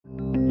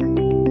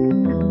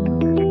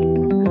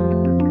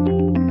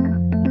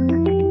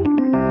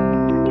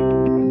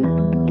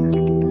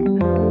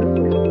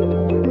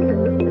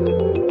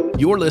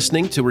You're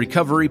listening to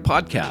Recovery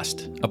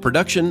Podcast, a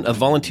production of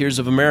Volunteers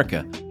of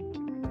America.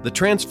 The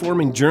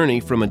transforming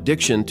journey from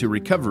addiction to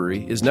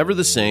recovery is never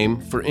the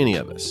same for any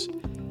of us.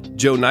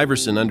 Joe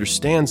Niverson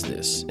understands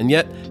this and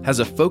yet has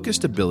a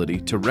focused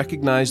ability to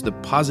recognize the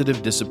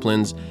positive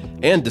disciplines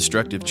and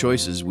destructive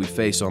choices we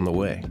face on the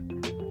way.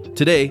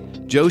 Today,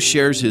 Joe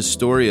shares his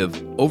story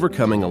of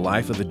overcoming a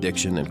life of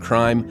addiction and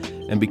crime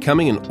and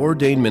becoming an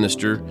ordained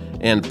minister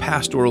and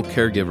pastoral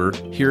caregiver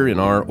here in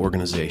our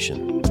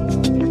organization.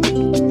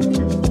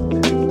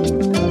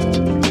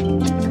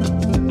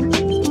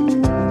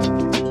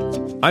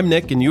 I'm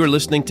Nick, and you are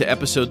listening to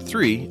Episode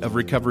 3 of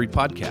Recovery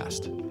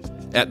Podcast.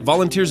 At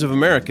Volunteers of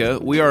America,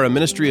 we are a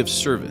ministry of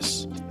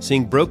service,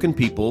 seeing broken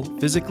people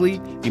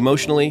physically,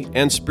 emotionally,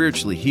 and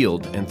spiritually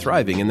healed and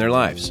thriving in their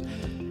lives.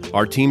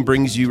 Our team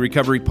brings you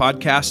Recovery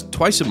Podcast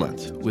twice a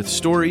month with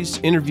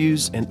stories,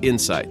 interviews, and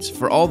insights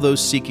for all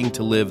those seeking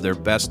to live their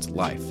best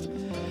life.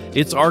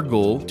 It's our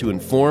goal to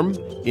inform,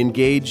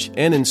 engage,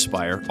 and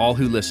inspire all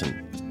who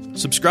listen.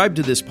 Subscribe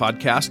to this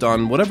podcast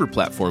on whatever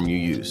platform you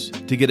use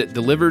to get it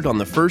delivered on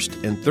the first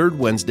and third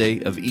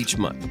Wednesday of each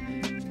month.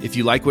 If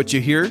you like what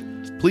you hear,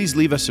 please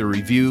leave us a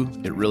review.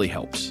 It really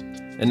helps.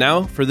 And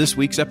now for this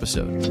week's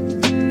episode.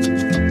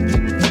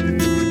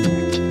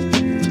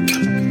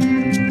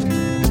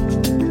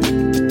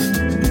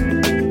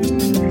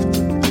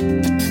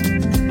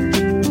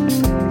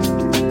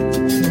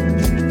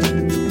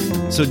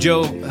 So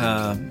Joe,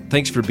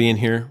 thanks for being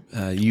here.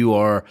 You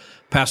are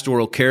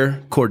Pastoral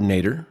Care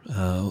Coordinator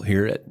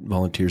here at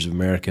Volunteers of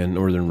America in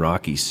Northern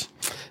Rockies.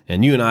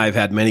 And you and I have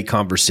had many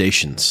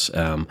conversations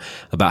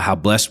about how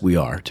blessed we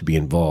are to be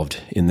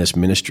involved in this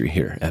ministry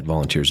here at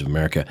Volunteers of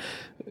America.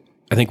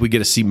 I think we get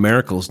to see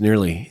miracles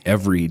nearly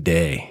every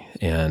day,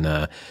 and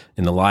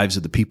in the lives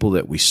of the people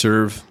that we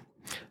serve.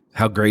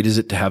 How great is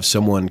it to have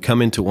someone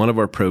come into one of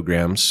our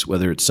programs,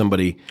 whether it's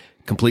somebody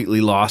completely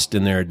lost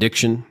in their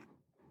addiction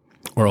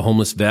or a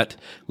homeless vet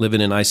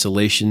living in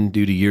isolation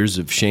due to years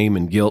of shame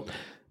and guilt,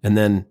 and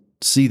then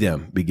see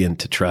them begin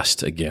to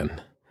trust again.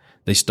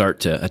 They start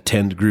to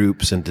attend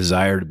groups and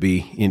desire to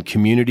be in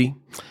community.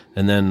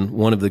 And then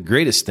one of the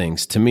greatest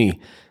things to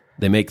me,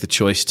 they make the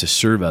choice to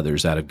serve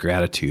others out of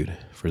gratitude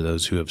for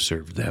those who have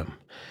served them.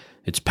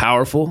 It's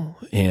powerful,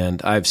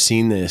 and I've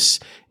seen this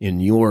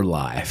in your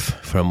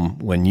life from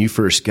when you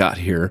first got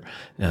here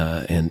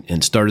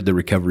and started the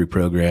recovery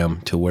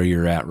program to where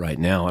you're at right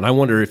now. And I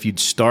wonder if you'd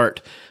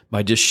start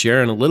by just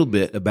sharing a little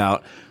bit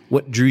about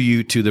what drew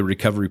you to the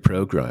recovery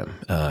program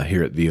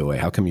here at VOA.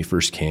 How come you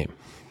first came?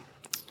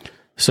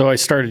 So I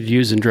started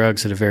using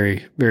drugs at a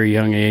very, very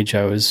young age.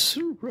 I was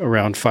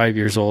around 5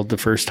 years old the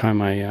first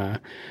time I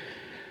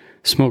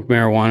smoked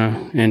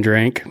marijuana and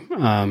drank.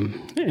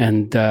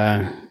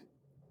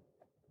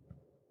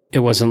 It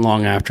wasn't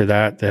long after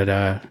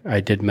that I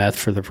did meth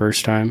for the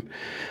first time.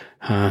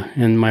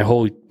 And my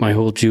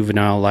whole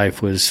juvenile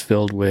life was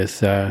filled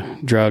with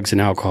drugs and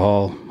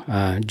alcohol,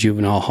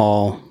 juvenile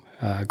hall,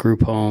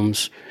 group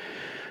homes,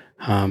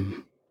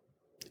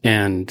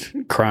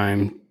 and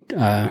crime,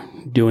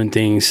 doing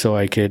things so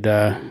I could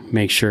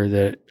make sure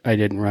that I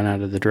didn't run out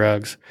of the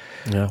drugs.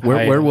 Yeah.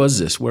 Where was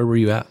this? Where were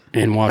you at?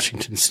 In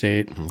Washington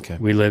State. Okay.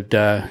 We lived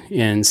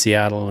in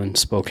Seattle and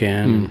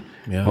Spokane,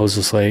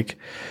 Moses Lake.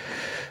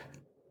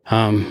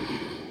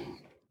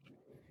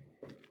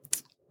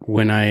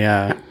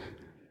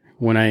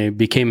 When I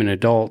became an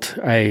adult,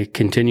 I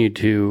continued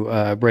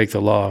to break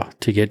the law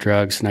to get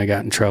drugs, and I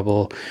got in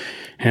trouble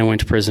and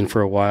went to prison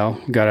for a while.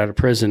 Got out of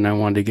prison, I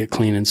wanted to get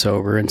clean and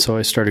sober, and so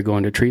I started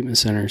going to treatment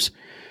centers.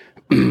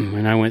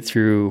 And I went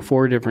through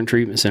 4 different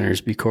treatment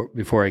centers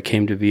before I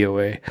came to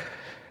VOA.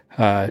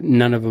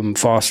 None of them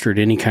fostered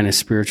any kind of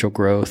spiritual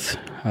growth.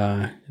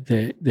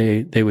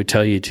 They would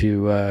tell you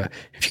to,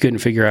 if you couldn't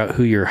figure out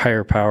who your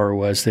higher power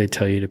was, they'd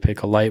tell you to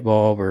pick a light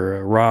bulb or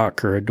a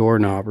rock or a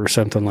doorknob or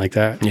something like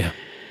that. Yeah.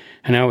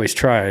 And I always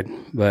tried,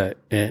 but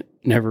it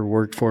never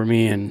worked for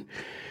me. And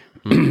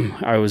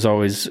I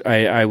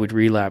would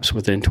relapse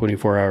within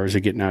 24 hours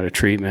of getting out of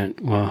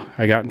treatment. Well,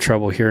 I got in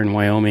trouble here in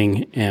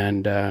Wyoming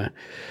and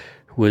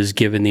was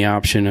given the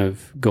option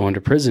of going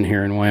to prison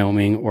here in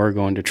Wyoming or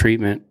going to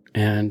treatment.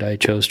 And I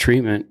chose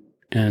treatment,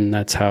 and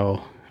that's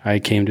how I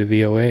came to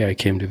VOA. I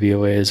came to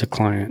VOA as a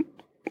client.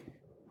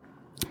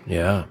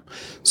 Yeah.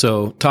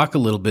 So talk a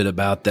little bit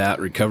about that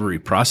recovery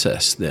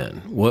process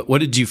then. What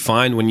did you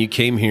find when you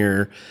came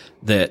here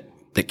that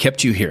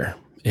kept you here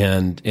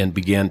and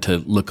began to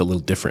look a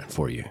little different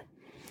for you?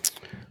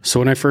 So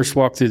when I first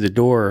walked through the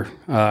door,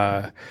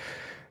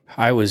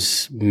 I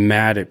was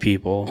mad at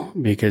people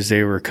because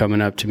they were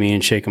coming up to me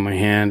and shaking my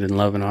hand and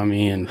loving on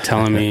me and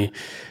telling me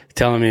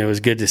it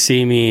was good to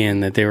see me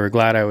and that they were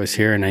glad I was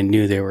here, and I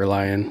knew they were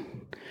lying.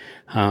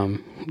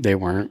 They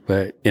weren't,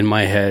 but in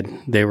my head,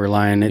 they were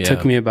lying. It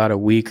took me about a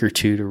week or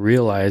two to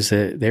realize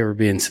that they were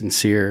being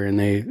sincere, and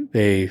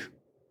they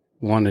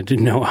wanted to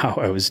know how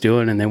I was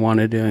doing, and they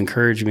wanted to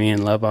encourage me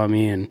and love on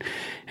me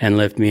and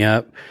lift me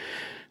up.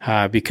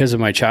 Because of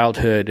my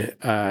childhood,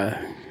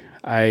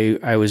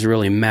 I was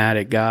really mad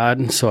at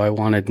God, so I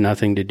wanted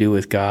nothing to do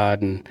with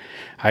God, and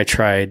I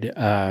tried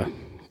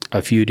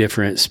a few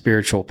different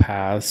spiritual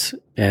paths,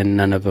 and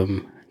none of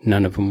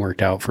them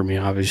worked out for me,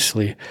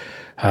 obviously.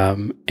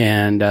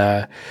 And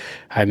I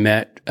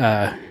met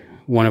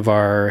one of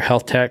our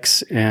health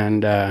techs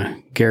and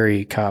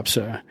Gary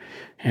Kopsa,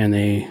 and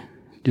they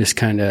just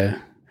kind of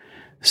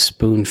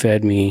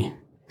spoon-fed me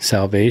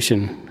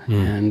salvation.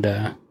 And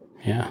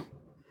yeah.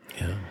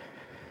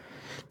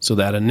 So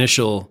that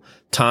initial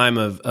time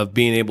of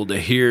being able to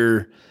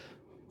hear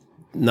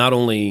not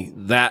only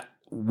that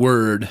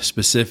word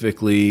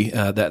specifically,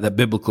 that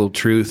biblical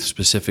truth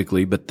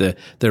specifically, but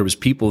there was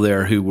people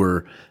there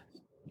who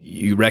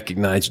you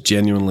recognized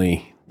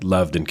genuinely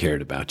loved and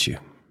cared about you.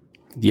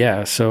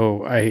 Yeah. So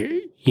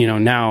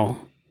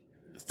now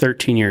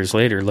 13 years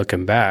later,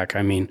 looking back,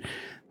 I mean,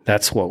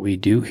 that's what we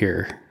do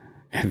here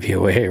at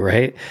VOA,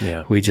 right?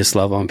 Yeah. We just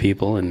love on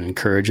people and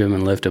encourage them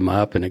and lift them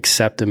up and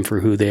accept them for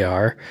who they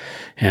are,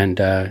 and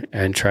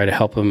try to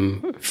help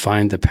them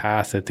find the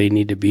path that they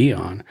need to be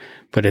on.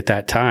 But at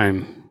that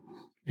time,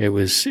 it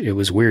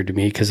was weird to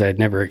me because I'd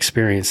never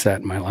experienced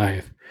that in my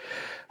life.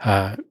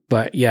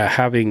 But yeah,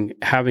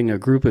 having a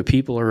group of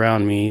people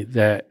around me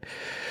that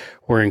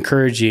were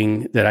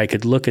encouraging, that I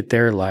could look at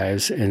their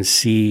lives and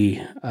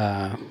see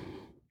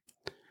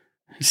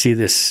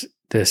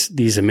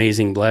these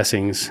amazing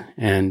blessings,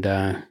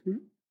 and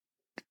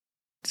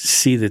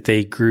see that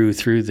they grew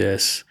through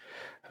this,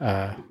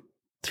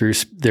 through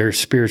their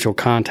spiritual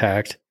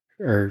contact,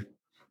 or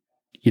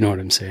you know what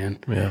I'm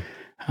saying? Yeah.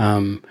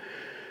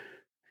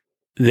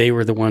 They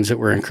were the ones that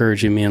were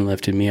encouraging me and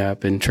lifting me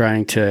up and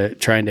trying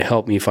to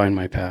help me find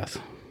my path.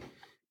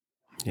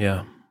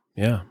 Yeah.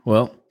 Yeah.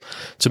 Well,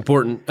 it's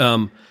important.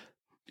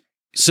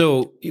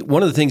 So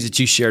one of the things that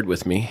you shared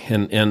with me,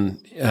 and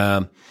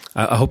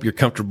I hope you're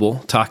comfortable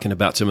talking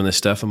about some of this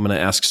stuff. I'm going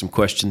to ask some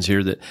questions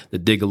here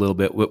that dig a little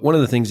bit. But one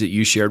of the things that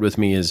you shared with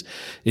me is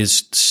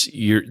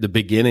the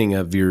beginning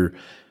of your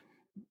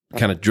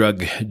kind of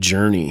drug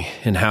journey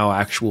and how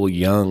actual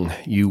young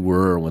you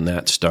were when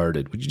that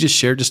started. Would you just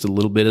share just a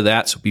little bit of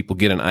that so people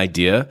get an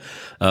idea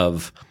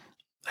of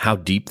how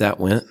deep that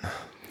went?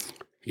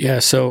 Yeah.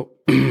 So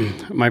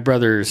my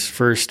brothers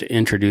first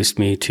introduced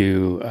me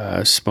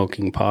to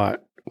smoking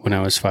pot when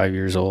I was 5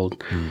 years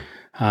old.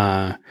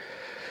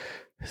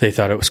 They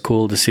thought it was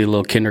cool to see a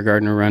little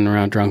kindergartner running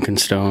around drunk and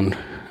stoned.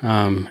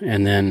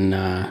 And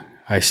then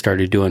I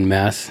started doing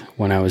meth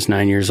when I was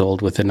 9 years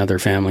old with another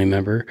family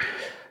member.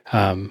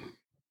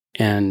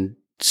 And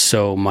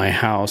so my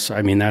house,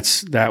 I mean,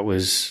 that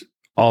was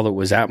all that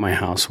was at my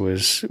house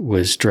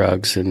was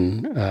drugs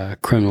and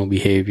criminal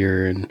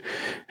behavior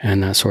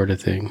and that sort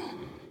of thing.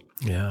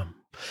 Yeah.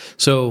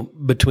 So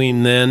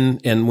between then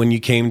and when you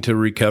came to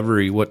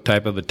recovery, what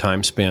type of a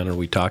time span are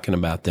we talking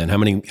about then? How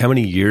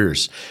many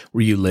years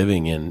were you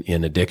living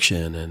in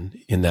addiction and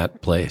in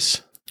that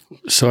place?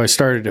 So I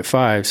started at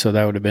 5, so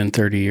that would have been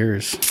 30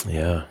 years.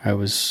 Yeah. I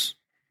was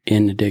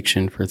in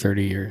addiction for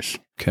 30 years.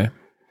 Okay.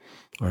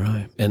 All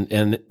right.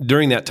 And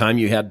during that time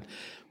you had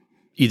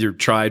either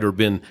tried or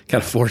been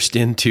kind of forced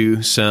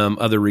into some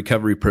other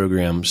recovery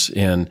programs,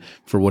 and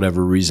for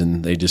whatever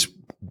reason, they just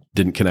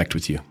didn't connect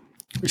with you.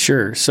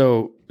 Sure.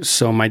 So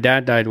my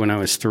dad died when I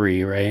was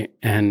 3, right?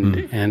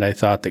 And I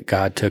thought that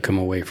God took him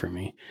away from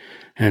me.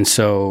 And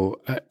so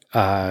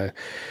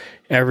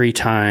every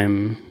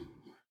time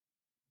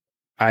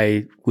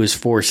I was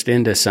forced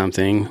into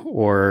something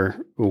or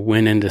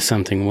went into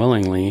something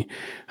willingly,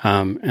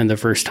 and the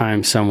first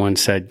time someone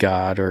said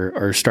God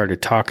or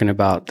started talking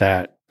about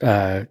that,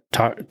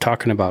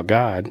 talking about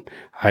God,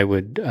 I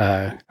would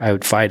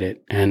fight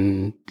it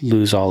and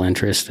lose all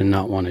interest and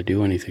not want to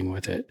do anything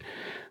with it.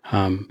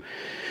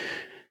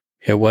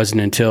 It wasn't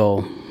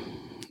until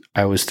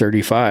I was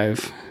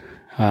 35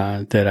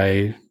 that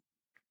I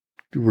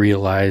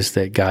realized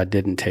that God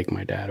didn't take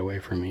my dad away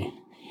from me.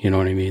 You know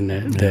what I mean?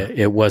 That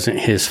it wasn't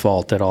his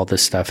fault that all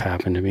this stuff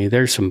happened to me.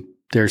 There's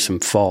some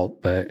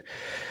fault, but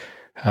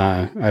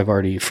I've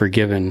already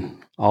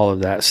forgiven all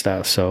of that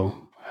stuff. So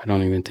I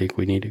don't even think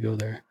we need to go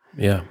there.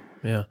 Yeah.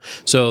 Yeah.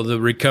 So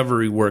the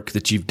recovery work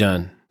that you've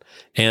done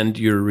and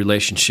your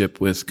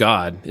relationship with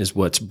God is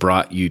what's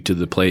brought you to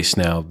the place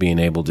now of being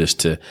able just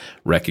to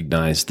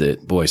recognize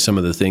that, boy, some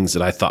of the things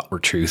that I thought were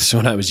truths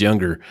when I was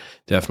younger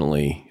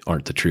definitely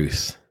aren't the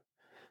truth.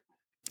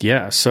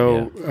 Yeah.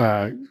 So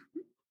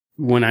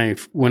when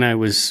I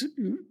was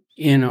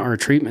in our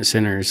treatment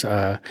centers,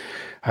 I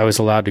was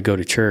allowed to go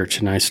to church,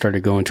 and I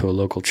started going to a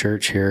local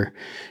church here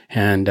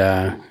and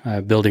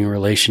building a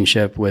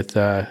relationship with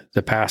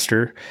the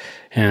pastor,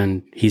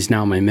 and he's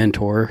now my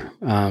mentor.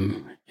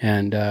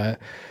 And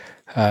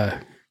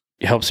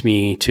helps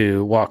me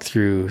to walk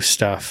through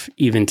stuff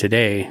even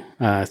today,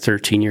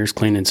 13 years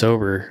clean and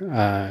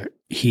sober.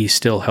 He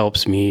still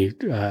helps me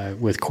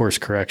with course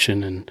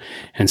correction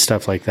and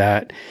stuff like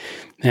that.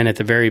 And at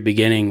the very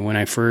beginning, when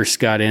I first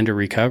got into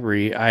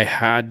recovery, I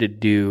had to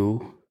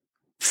do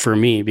for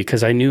me,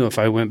 because I knew if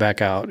I went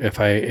back out, if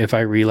I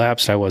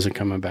relapsed, I wasn't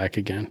coming back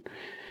again.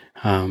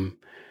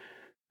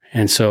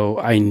 And so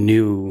I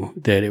knew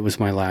that it was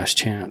my last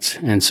chance.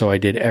 And so I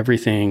did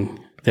everything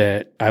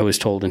that I was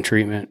told in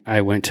treatment.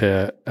 I went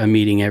to a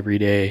meeting every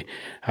day.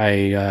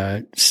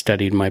 I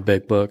studied my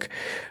big book.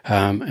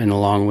 And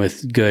along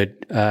with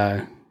good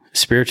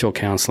spiritual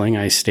counseling,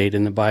 I stayed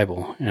in the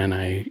Bible. And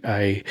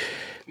I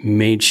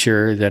made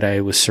sure that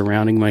I was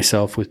surrounding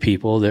myself with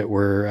people that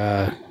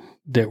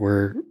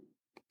were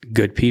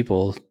good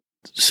people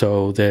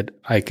so that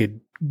I could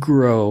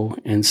grow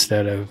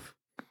instead of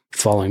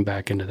falling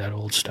back into that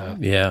old stuff.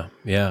 Yeah.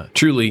 Yeah.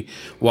 Truly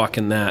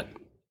walking that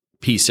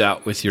piece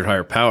out with your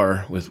higher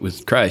power,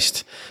 with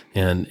Christ,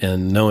 and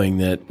knowing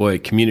that, boy,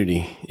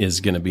 community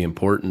is going to be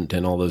important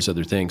and all those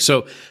other things.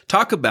 So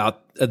talk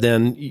about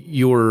then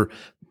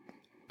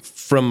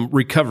from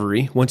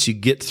recovery, once you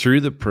get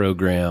through the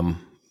program,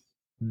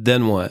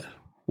 then what?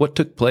 What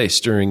took place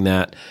during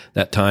that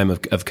time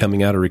of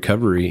coming out of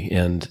recovery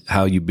and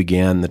how you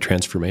began the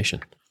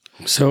transformation?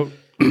 So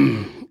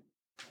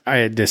I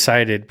had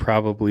decided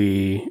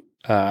probably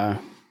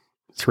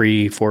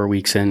 3-4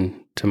 weeks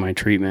into my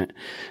treatment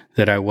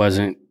that I was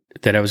going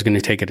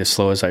to take it as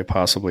slow as I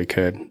possibly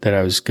could, that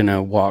I was going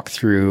to walk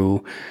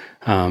through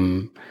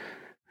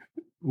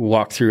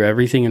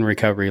everything in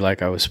recovery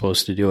like I was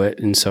supposed to do it.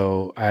 And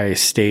so I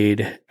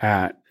stayed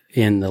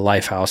in the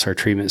Lifehouse, our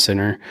treatment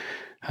center,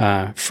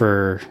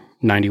 for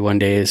 91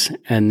 days.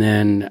 And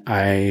then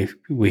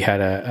we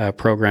had a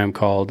program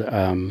called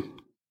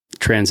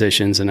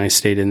Transitions, and I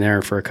stayed in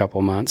there for a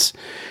couple months.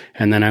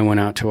 And then I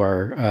went out to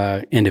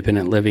our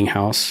independent living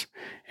house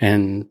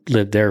and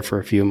lived there for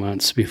a few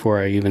months before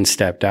I even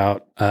stepped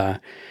out. I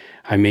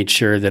made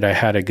sure that I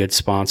had a good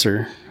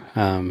sponsor,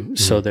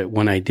 so that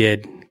when I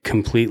did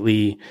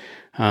completely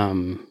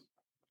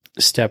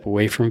step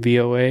away from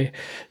VOA,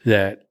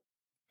 that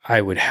I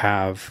would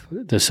have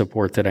the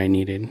support that I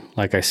needed.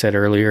 Like I said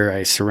earlier,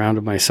 I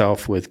surrounded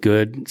myself with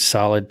good,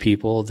 solid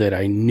people that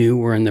I knew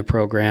were in the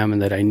program and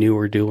that I knew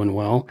were doing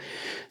well,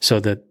 so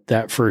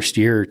that first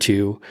year or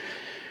two,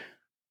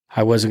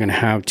 I wasn't going to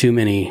have too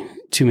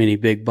many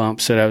big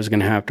bumps that I was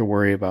going to have to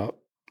worry about.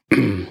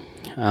 And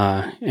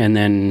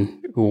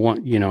then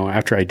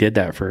after I did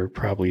that for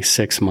probably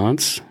 6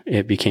 months,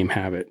 it became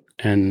habit.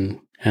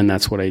 And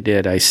that's what I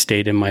did. I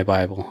stayed in my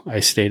Bible.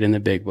 I stayed in the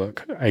big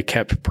book. I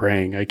kept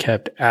praying. I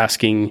kept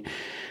asking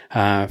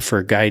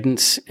for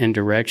guidance and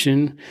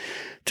direction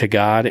to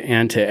God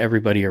and to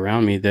everybody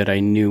around me that I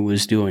knew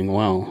was doing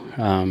well.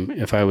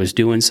 If I was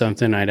doing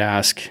something, I'd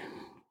ask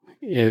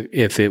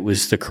if it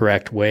was the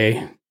correct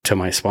way to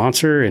my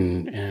sponsor,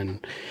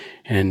 and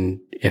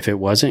if it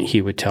wasn't,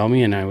 he would tell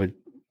me, and I would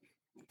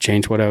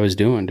change what I was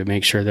doing to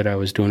make sure that I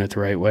was doing it the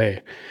right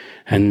way.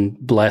 And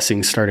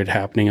blessings started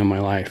happening in my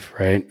life,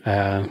 right?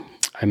 I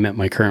met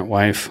my current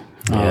wife.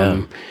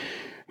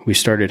 We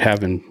started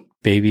having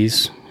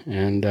babies,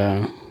 and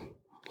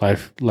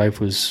life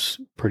was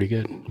pretty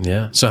good.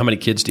 Yeah. So how many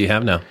kids do you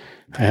have now?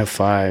 I have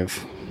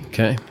 5.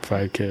 Okay.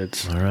 5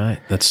 kids. All right.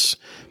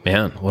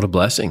 What a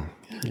blessing.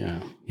 Yeah.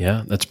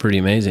 Yeah, that's pretty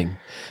amazing.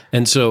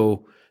 And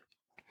so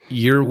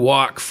your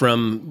walk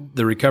from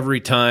the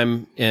recovery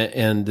time,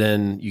 and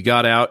then you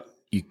got out,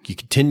 you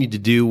continued to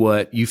do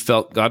what you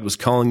felt God was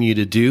calling you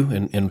to do,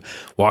 and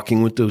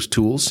walking with those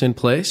tools in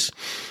place.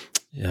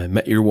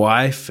 Met your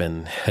wife,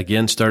 and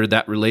again started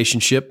that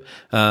relationship.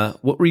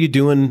 What were you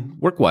doing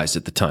work-wise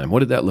at the time? What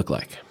did that look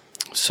like?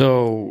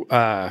 So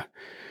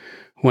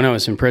when I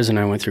was in prison,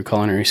 I went through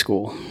culinary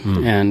school,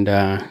 and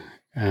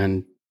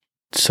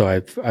so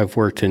I've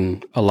worked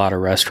in a lot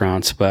of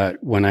restaurants.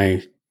 But when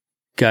I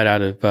got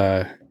out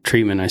of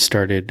treatment, I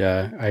started.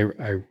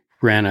 I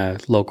ran a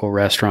local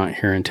restaurant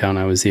here in town.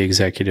 I was the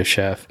executive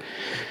chef,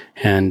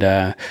 and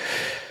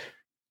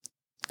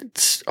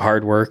it's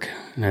hard work,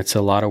 and it's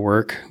a lot of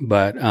work.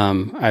 But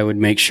I would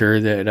make sure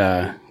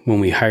that when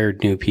we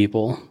hired new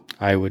people,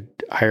 I would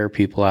hire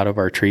people out of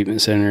our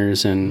treatment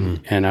centers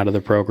and out of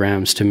the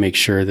programs to make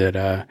sure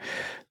that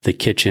the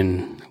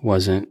kitchen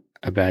wasn't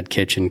a bad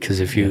kitchen. Because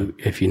if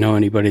you know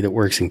anybody that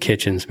works in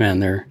kitchens, man,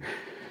 they're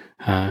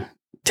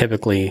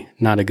typically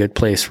not a good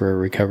place for a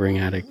recovering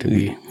addict to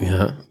be.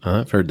 Yeah,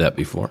 I've heard that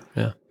before.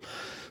 Yeah.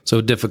 So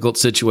difficult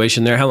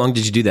situation there. How long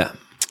did you do that?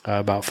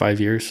 About 5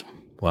 years.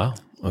 Wow.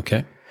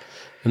 Okay.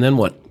 And then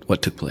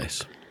what took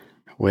place?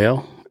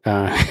 Well,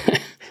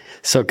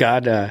 so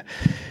God,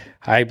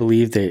 I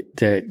believe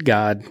that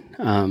God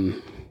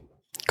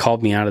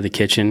called me out of the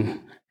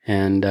kitchen,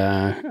 and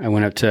I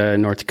went up to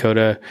North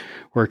Dakota,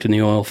 worked in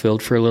the oil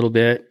field for a little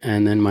bit,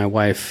 and then my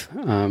wife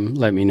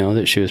let me know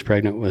that she was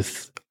pregnant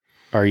with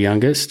our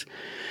youngest.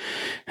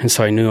 And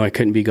so I knew I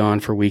couldn't be gone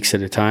for weeks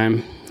at a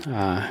time.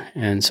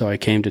 And so I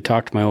came to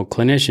talk to my old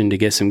clinician to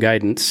get some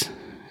guidance.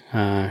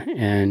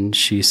 And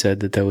she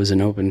said that there was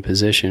an open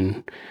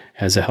position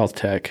as a health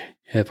tech.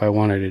 If I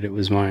wanted it, it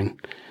was mine.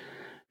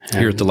 And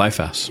here at the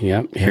Lifehouse.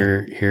 Yep.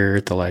 Yeah. Here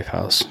at the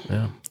Lifehouse.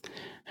 Yeah.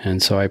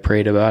 And so I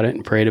prayed about it,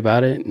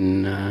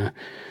 and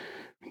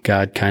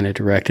God kind of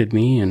directed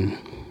me, and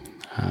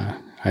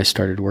I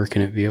started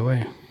working at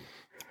VOA.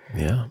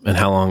 Yeah. And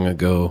how long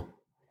ago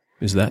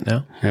is that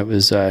now? That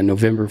was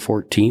November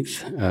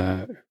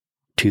 14th,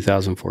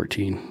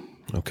 2014.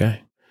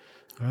 Okay.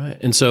 All right.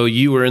 And so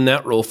you were in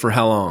that role for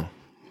how long?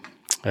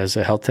 As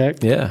a health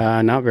tech?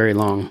 Yeah. Not very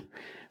long.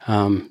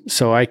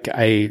 So I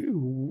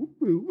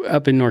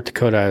up in North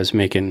Dakota, I was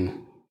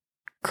making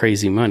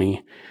crazy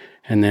money.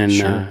 And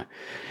then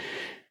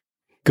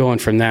going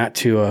from that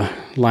to a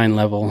line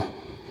level,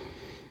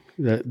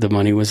 the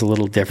money was a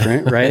little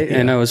different, right? Yeah.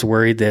 And I was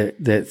worried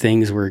that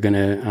things were going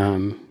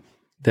to,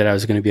 that I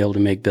was going to be able to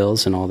make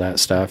bills and all that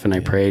stuff. And I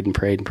prayed and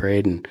prayed and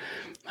prayed, and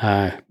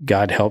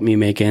God helped me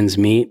make ends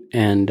meet.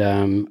 And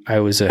I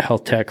was a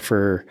health tech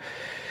for,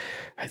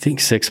 I think,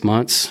 6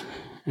 months.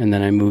 And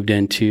then I moved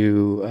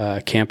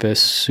into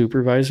campus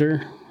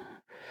supervisor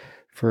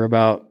for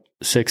about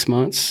 6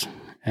 months.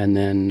 And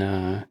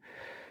then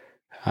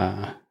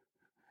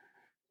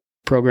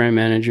program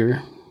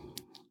manager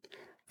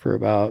for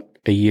about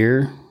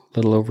a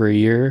little over a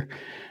year.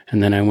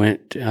 And then I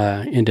went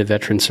into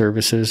veteran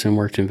services and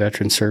worked in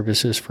veteran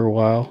services for a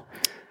while.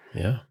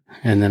 Yeah.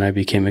 And then I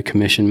became a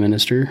commission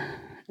minister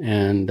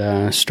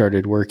and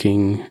started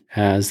working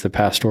as the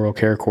pastoral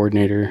care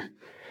coordinator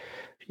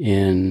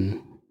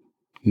in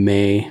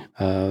May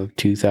of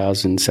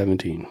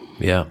 2017.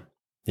 Yeah.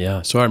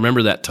 Yeah. So I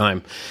remember that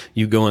time,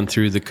 you going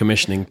through the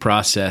commissioning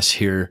process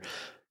here.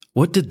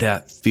 What did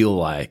that feel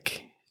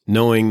like,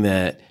 knowing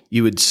that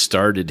you had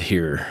started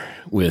here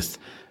with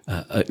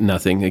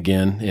nothing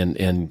again?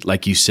 And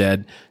like you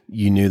said,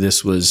 you knew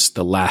this was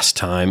the last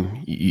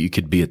time you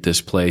could be at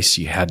this place.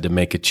 You had to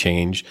make a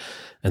change.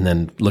 And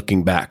then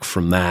looking back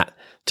from that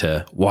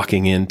to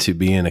walking into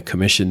being a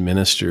commissioned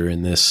minister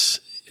in this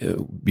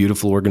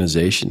beautiful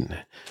organization.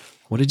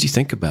 What did you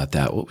think about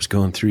that? What was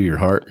going through your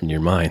heart and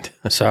your mind?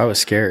 So I was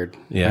scared.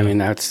 Yeah. I mean,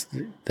 that's,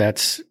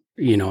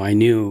 I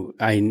knew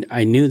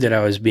that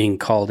I was being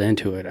called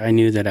into it. I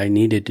knew that I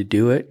needed to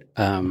do it.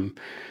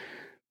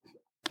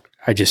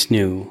 I just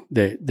knew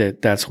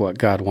that's what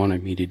God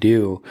wanted me to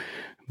do.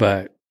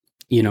 But,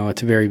 at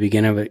the very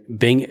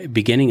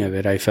beginning of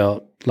it, I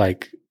felt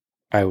like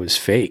I was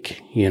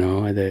fake,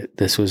 that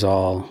this was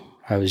all,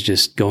 I was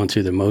just going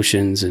through the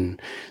motions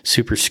and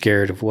super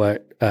scared of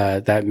what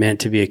that meant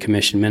to be a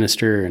commissioned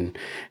minister, and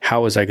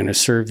how was I going to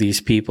serve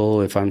these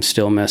people if I'm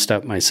still messed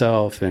up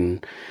myself.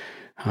 And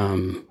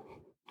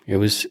it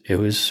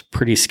was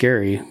pretty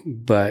scary.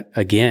 But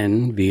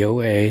again,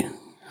 VOA,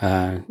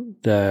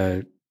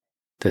 the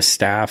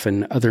staff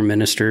and other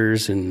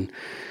ministers and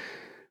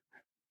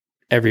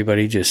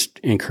everybody just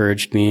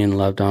encouraged me and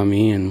loved on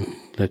me and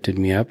lifted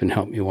me up and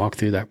helped me walk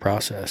through that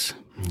process.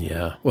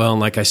 Yeah. Well,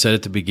 and like I said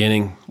at the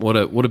beginning, what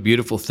a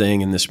beautiful thing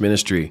in this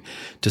ministry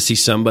to see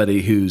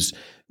somebody who's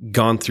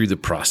gone through the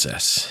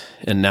process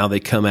and now they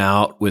come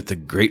out with a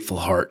grateful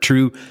heart,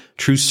 true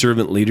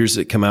servant leaders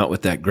that come out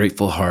with that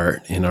grateful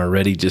heart and are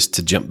ready just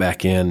to jump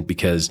back in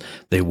because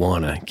they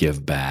want to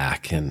give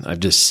back. And I've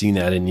just seen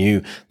that in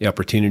you, the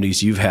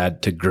opportunities you've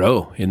had to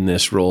grow in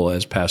this role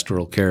as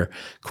pastoral care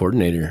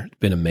coordinator. It's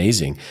been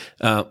amazing.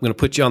 I'm going to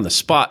put you on the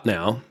spot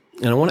now,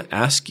 and I want to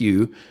ask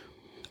you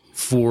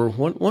for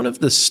one of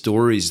the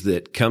stories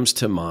that comes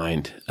to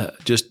mind,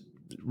 just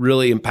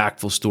really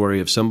impactful story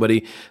of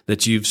somebody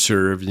that you've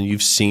served and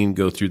you've seen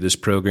go through this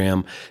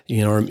program,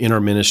 in our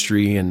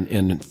ministry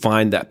and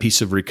find that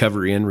piece of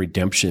recovery and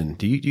redemption.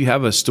 Do you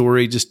have a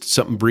story, just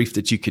something brief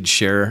that you could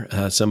share,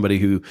 somebody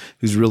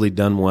who's really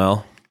done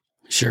well?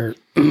 Sure.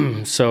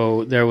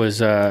 So there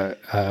was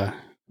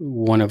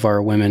one of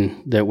our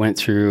women that went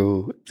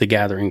through the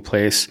Gathering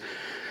Place.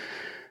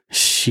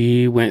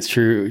 She went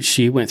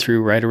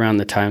through right around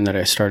the time that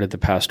I started the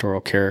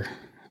pastoral care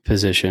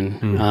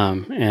position.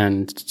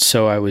 And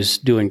so I was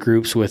doing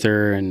groups with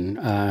her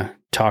and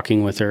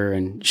talking with her,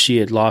 and she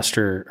had lost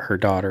her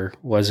daughter.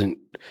 Wasn't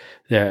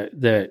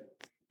that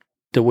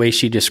the way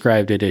she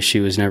described it is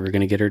she was never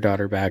going to get her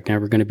daughter back,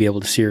 never going to be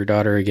able to see her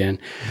daughter again.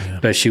 Yeah.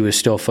 But she was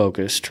still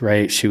focused,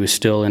 right? She was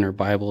still in her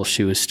Bible.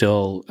 She was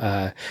still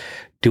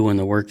doing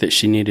the work that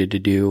she needed to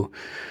do.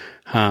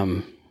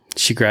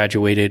 She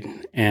graduated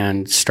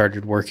and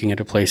started working at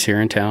a place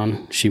here in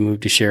town. She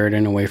moved to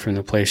Sheridan away from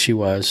the place she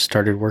was,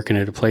 started working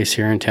at a place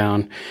here in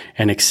town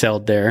and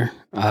excelled there,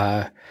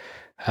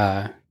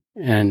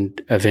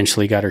 and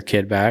eventually got her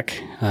kid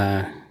back.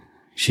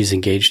 She's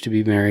engaged to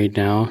be married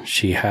now.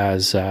 She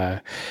has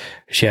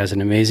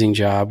an amazing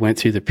job, went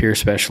through the peer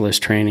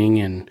specialist training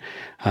and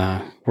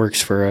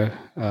works for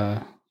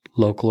a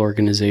local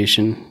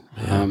organization.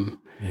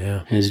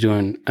 And is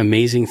doing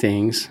amazing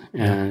things.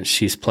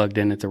 She's plugged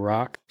in at the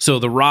Rock. So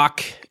the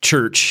Rock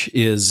Church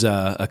is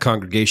a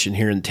congregation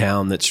here in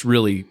town that's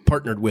really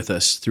partnered with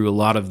us through a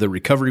lot of the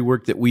recovery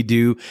work that we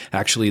do.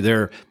 Actually,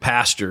 their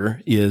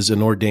pastor is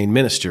an ordained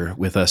minister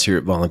with us here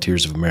at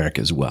Volunteers of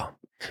America as well.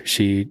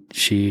 She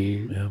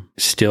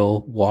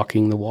still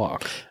walking the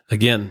walk.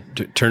 Again,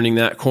 turning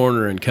that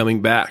corner and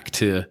coming back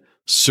to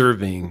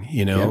serving,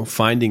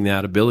 finding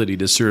that ability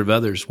to serve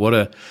others. What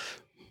a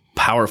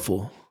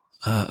powerful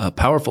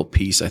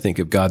piece, I think,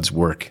 of God's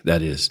work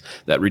that is,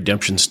 that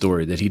redemption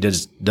story, that he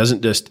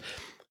doesn't just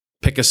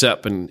pick us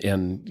up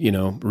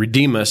and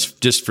redeem us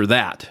just for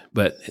that.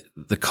 But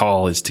the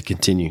call is to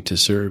continue to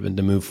serve and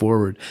to move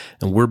forward.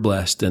 And we're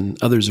blessed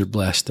and others are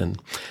blessed. And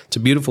it's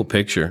a beautiful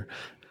picture.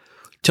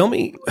 Tell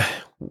me,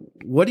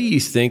 what do you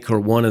think are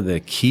one of the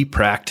key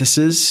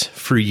practices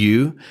for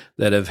you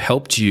that have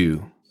helped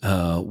you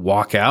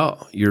walk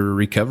out your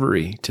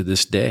recovery to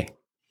this day?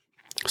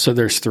 So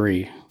there's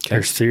three. Okay.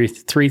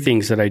 There's three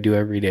things that I do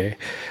every day.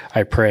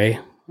 I pray.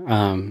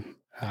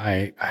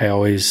 I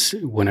always,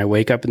 when I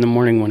wake up in the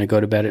morning, when I go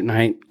to bed at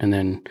night, and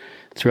then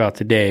throughout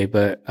the day.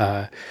 But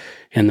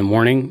in the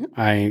morning,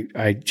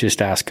 I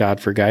just ask God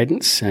for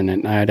guidance, and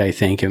at night I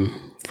thank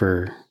Him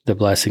for the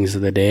blessings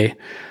of the day.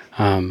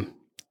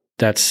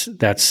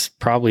 That's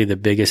probably the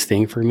biggest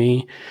thing for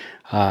me.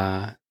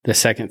 The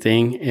second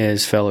thing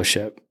is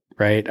fellowship.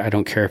 Right? I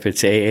don't care if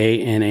it's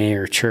AA, NA,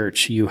 or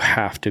church. You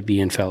have to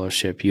be in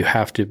fellowship. You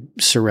have to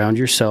surround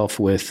yourself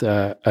with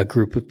a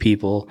group of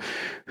people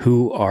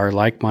who are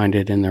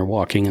like-minded and they're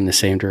walking in the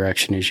same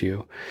direction as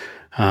you.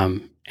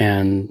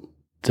 And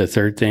the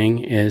third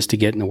thing is to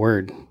get in the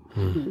Word.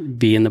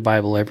 Be in the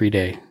Bible every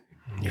day.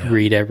 Yeah.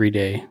 Read every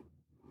day.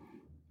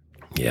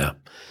 Yeah.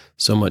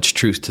 So much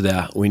truth to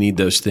that. We need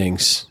those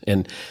things.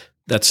 And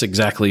that's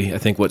exactly, I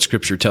think, what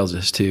Scripture tells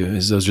us too,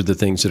 is those are the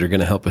things that are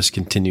going to help us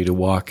continue to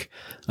walk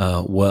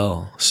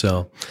well.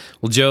 So,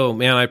 well, Joe,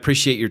 man, I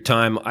appreciate your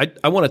time.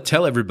 I want to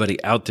tell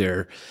everybody out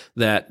there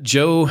that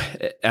Joe,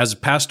 as a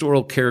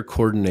pastoral care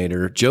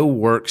coordinator, Joe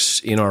works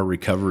in our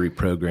recovery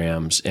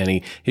programs,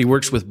 and he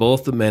works with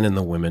both the men and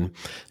the women.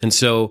 And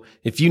so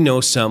if you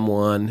know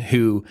someone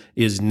who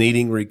is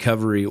needing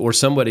recovery or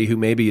somebody who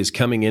maybe is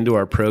coming into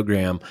our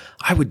program,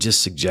 I would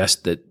just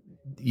suggest that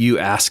you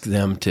ask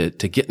them to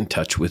get in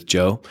touch with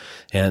Joe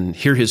and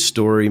hear his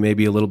story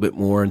maybe a little bit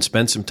more and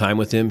spend some time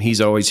with him.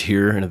 He's always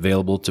here and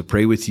available to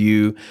pray with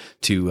you,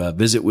 to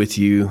visit with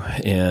you.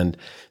 And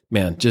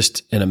man,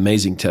 just an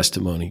amazing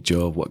testimony,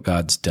 Joe, of what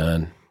God's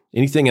done.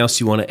 Anything else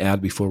you want to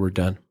add before we're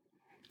done?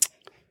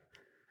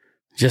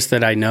 Just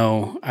that I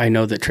know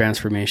that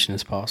transformation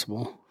is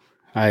possible.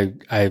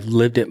 I've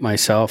lived it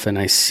myself and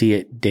I see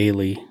it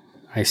daily.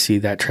 I see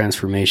that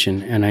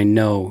transformation, and I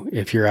know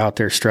if you're out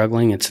there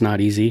struggling, it's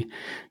not easy.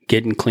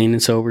 Getting clean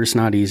and sober is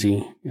not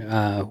easy.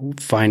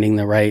 Finding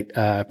the right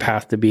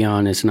path to be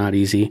on is not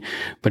easy,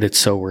 but it's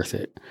so worth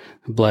it.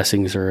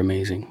 Blessings are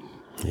amazing.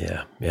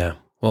 Yeah.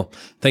 Well,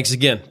 thanks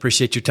again.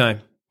 Appreciate your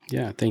time.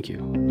 Yeah, thank you.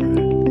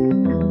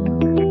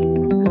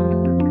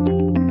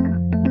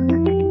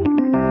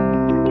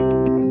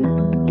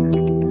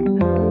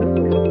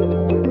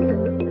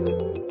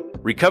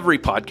 Recovery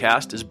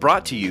Podcast is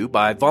brought to you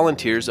by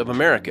Volunteers of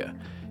America.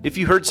 If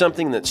you heard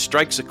something that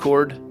strikes a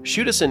chord,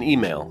 shoot us an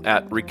email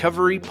at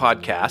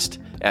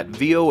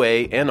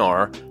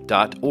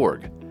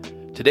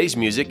recoverypodcast@voanr.org. Today's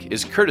music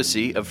is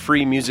courtesy of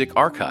Free Music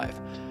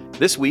Archive.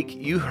 This week,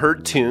 you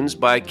heard tunes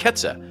by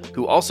Ketsa,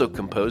 who also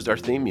composed our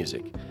theme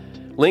music.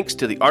 Links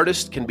to the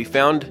artist can be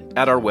found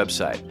at our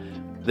website.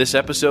 This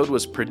episode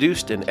was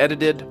produced and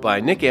edited by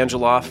Nick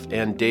Angeloff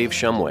and Dave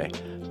Shumway.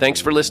 Thanks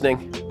for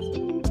listening.